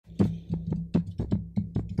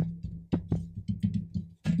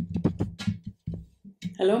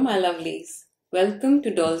Hello, my lovelies. Welcome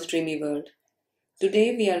to Doll's Dreamy World.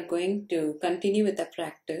 Today, we are going to continue with the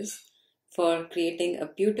practice for creating a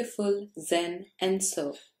beautiful Zen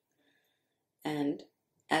ENSO. And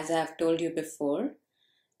as I have told you before,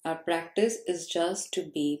 our practice is just to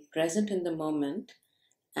be present in the moment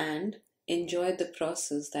and enjoy the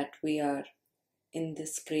process that we are in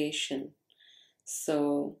this creation.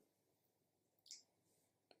 So,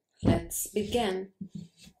 let's begin.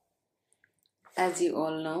 As you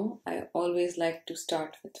all know, I always like to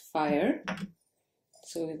start with fire.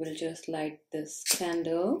 So we will just light this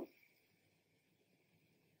candle.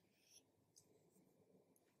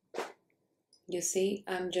 You see,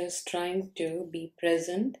 I'm just trying to be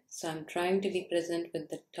present. So I'm trying to be present with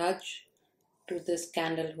the touch to this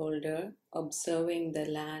candle holder, observing the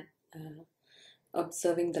light,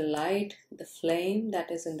 the flame that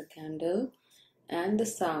is in the candle, and the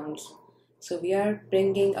sounds. So we are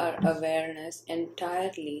bringing our awareness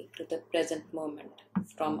entirely to the present moment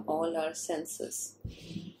from all our senses.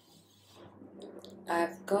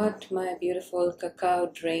 I've got my beautiful cacao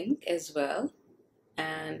drink as well,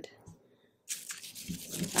 and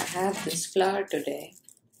I have this flower today.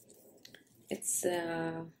 It's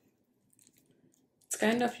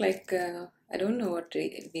kind of like, I don't know what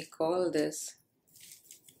we call this.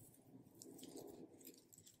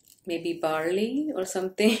 Maybe barley or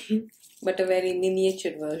something, but a very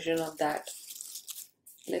miniature version of that.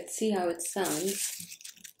 Let's see how it sounds.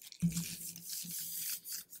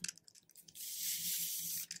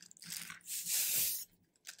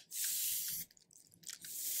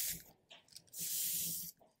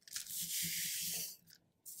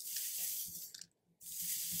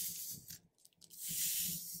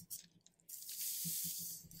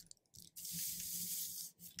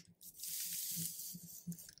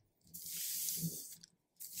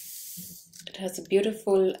 It has a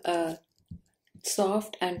beautiful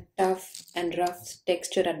soft and tough and rough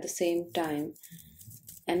texture at the same time,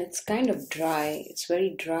 and it's kind of dry. It's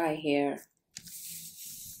very dry here.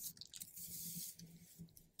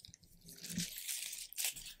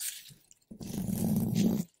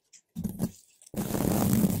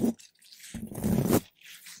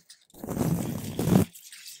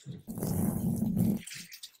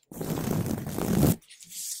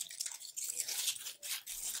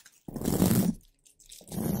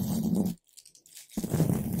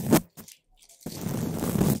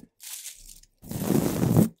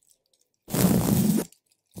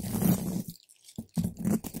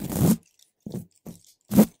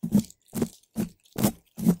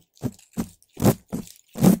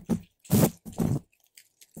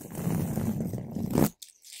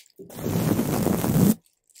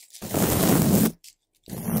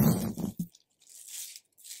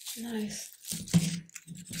 Nice.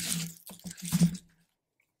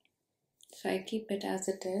 So I keep it as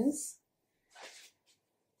it is.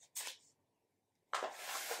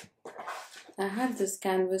 I have this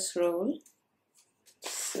canvas roll,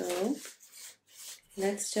 so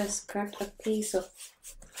let's just cut a piece of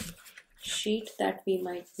sheet that we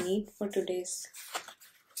might need for today's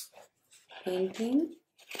painting.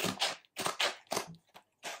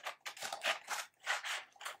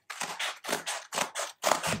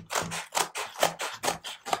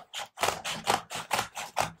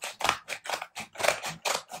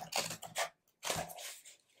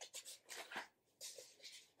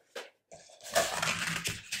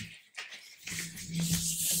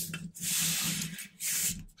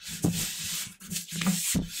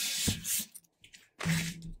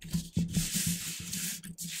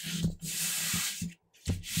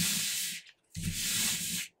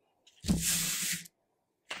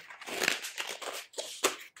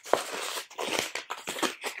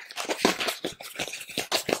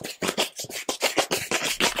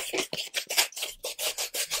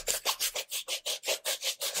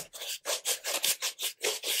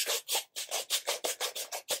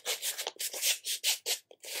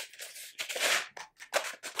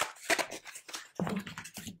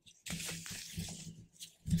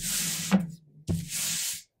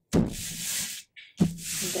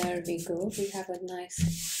 There we go. We have a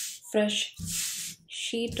nice fresh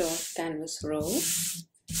sheet of canvas roll.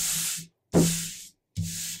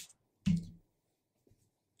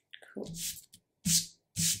 Cool.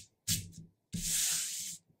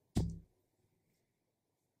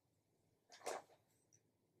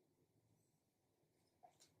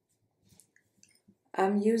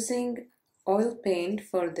 I'm using oil paint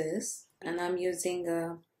for this, and I'm using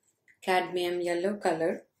a cadmium yellow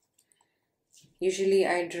color. Usually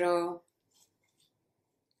I draw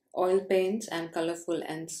oil paints and colorful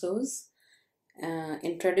ensos.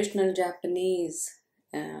 In traditional Japanese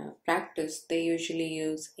practice, they usually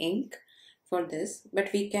use ink for this,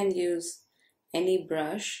 but we can use any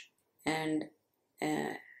brush and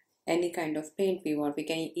uh, any kind of paint we want. We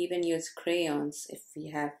can even use crayons if we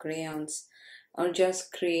have crayons, or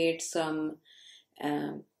just create some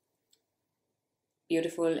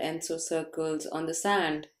beautiful ENSO circles on the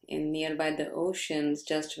sand in nearby the oceans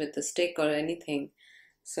just with a stick or anything.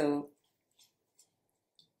 So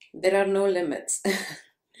there are no limits.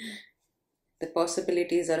 The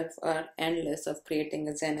possibilities are endless of creating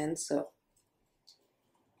a Zen ENSO.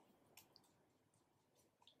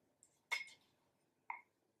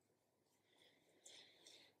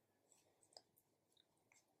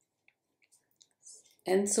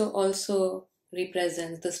 ENSO also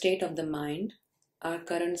represents the state of the mind, our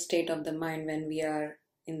current state of the mind when we are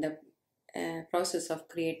in the process of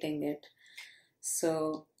creating it.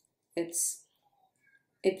 So it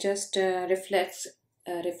just reflects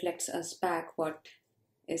us back what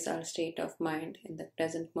is our state of mind in the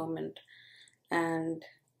present moment. And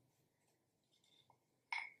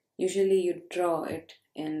usually you draw it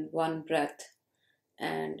in one breath,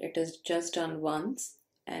 and it is just done once,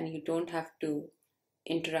 and you don't have to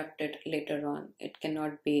interrupt it later on. It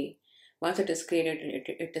cannot be, once it is created,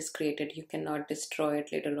 it is created. You cannot destroy it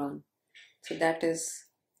later on. So that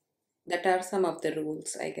are some of the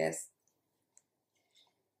rules, I guess.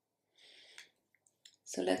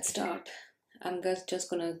 So let's start. I'm just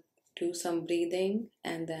gonna do some breathing,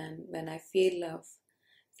 and then when I feel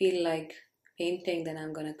like painting, then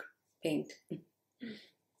I'm gonna paint.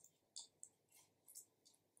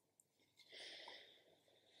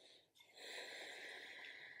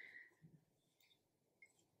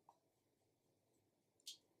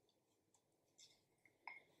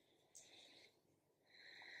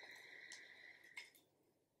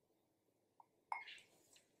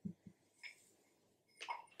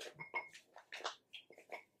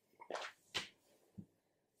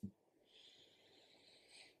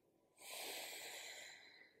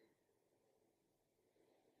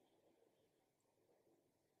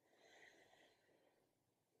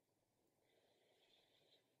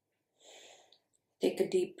 Take a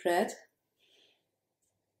deep breath.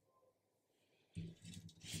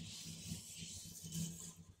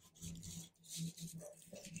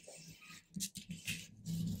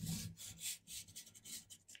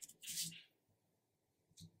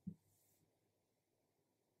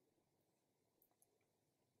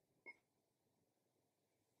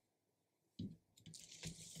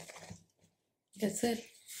 That's it.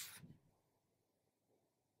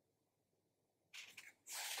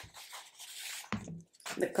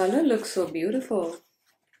 The color looks so beautiful.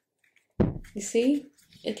 You see,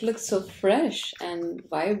 it looks so fresh and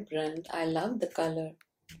vibrant. I love the color.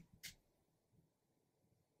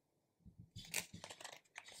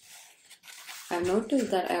 I've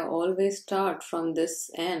noticed that I always start from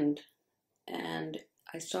this end, and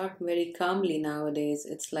I start very calmly nowadays.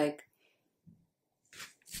 It's like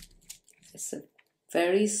it's a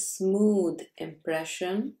very smooth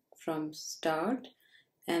impression from start,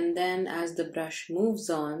 and then as the brush moves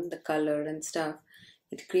on, the color and stuff,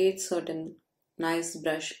 it creates certain nice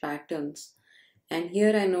brush patterns. And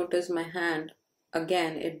here I notice my hand,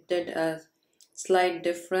 again it did a slight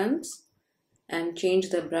difference and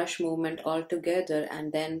changed the brush movement altogether,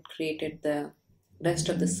 and then created the rest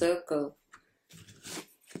of the circle.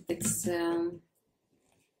 It's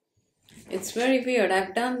very weird.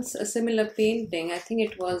 I've done a similar painting. I think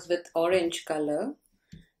it was with orange color,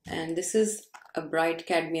 and this is a bright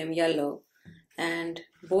cadmium yellow, and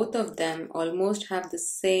both of them almost have the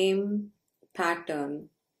same pattern,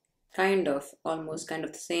 almost kind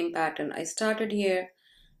of the same pattern. I started here,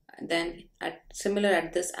 then similar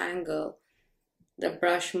at this angle, the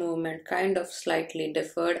brush movement kind of slightly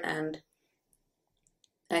differed, and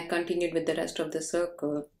I continued with the rest of the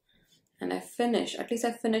circle, and I finished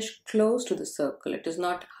close to the circle. It is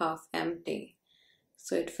not half empty,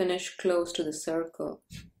 so it finished close to the circle.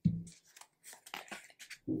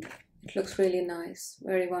 It looks really nice,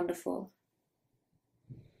 very wonderful.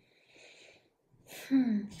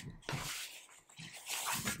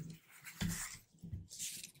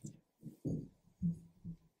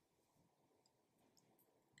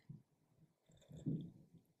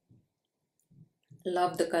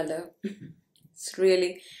 Love the color. It's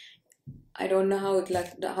really, I don't know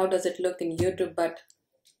how does it look in YouTube, but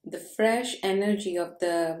the fresh energy of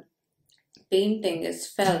the painting is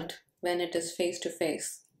felt when it is face to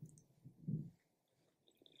face.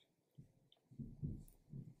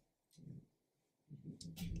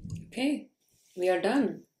 Okay, we are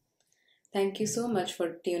done. Thank you so much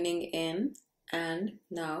for tuning in, and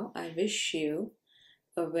now I wish you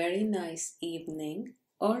a very nice evening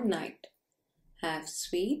or night. Have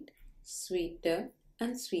sweet, sweeter,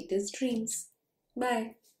 and sweetest dreams.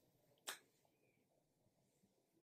 Bye.